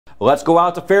Let's go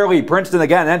out to Fairleigh. Princeton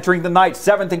again entering the night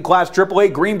 7th in Class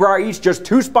AAA. Greenbrier East just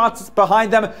 2 spots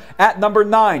behind them at number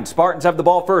 9. Spartans have the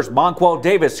ball first. Monquel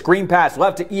Davis, screen pass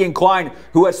left to Ian Klein,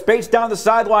 who has spaced down the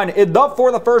sideline enough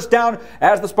for the first down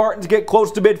as the Spartans get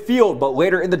close to midfield. But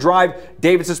later in the drive,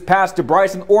 Davis's pass to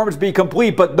Bryson Ormsby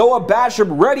complete, but Noah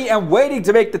Basham ready and waiting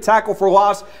to make the tackle for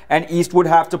loss, and East would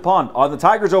have to punt. On the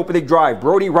Tigers' opening drive,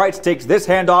 Brody Wrights takes this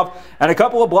handoff, and a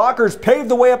couple of blockers pave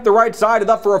the way up the right side,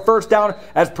 enough for a first down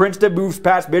as Princeton moves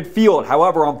past midfield.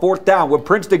 However, on 4th down, with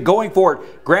Princeton going for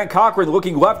it, Grant Cochran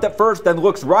looking left at first, then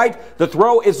looks right. The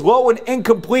throw is low and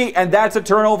incomplete, and that's a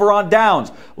turnover on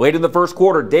downs. Late in the first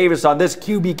quarter, Davis on this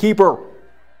QB keeper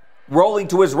rolling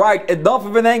to his right, enough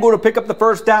of an angle to pick up the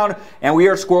first down, and we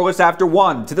are scoreless after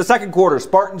 1. To the second quarter,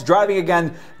 Spartans driving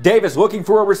again. Davis looking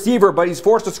for a receiver, but he's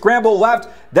forced to scramble left,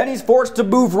 then he's forced to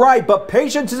move right, but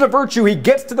patience is a virtue. He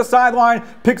gets to the sideline,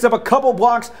 picks up a couple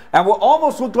blocks, and what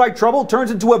almost looked like trouble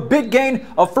turns into a big gain,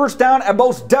 a first down, and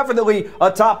most definitely a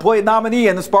top play nominee,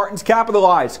 and the Spartans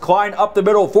capitalize. Klein up the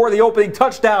middle for the opening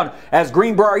touchdown as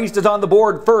Greenbrier East is on the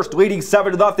board first, leading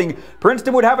 7-0.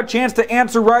 Princeton would have a chance to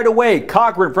answer right away.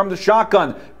 Cochran from the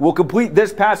shotgun will complete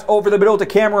this pass over the middle to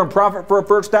Cameron Profit for a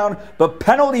first down, but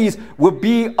penalties would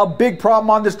be a big problem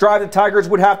on this drive. The Tigers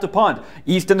would have to punt.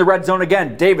 East in the red zone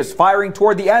again. Davis firing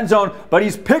toward the end zone, but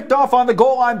he's picked off on the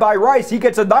goal line by Rice. He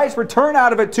gets a nice return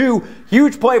out of it too.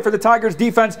 Huge play for the Tigers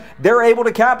defense. They're able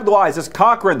to capitalize as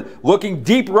Cochran looking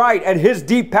deep right, and his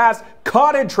deep pass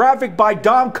caught in traffic by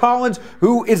Dom Collins,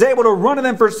 who is able to run it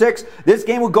in for 6. This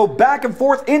game would go back and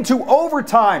forth into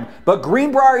overtime, but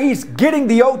Greenbrier East getting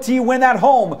the OT win at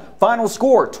home. Final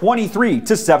score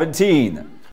 23-17.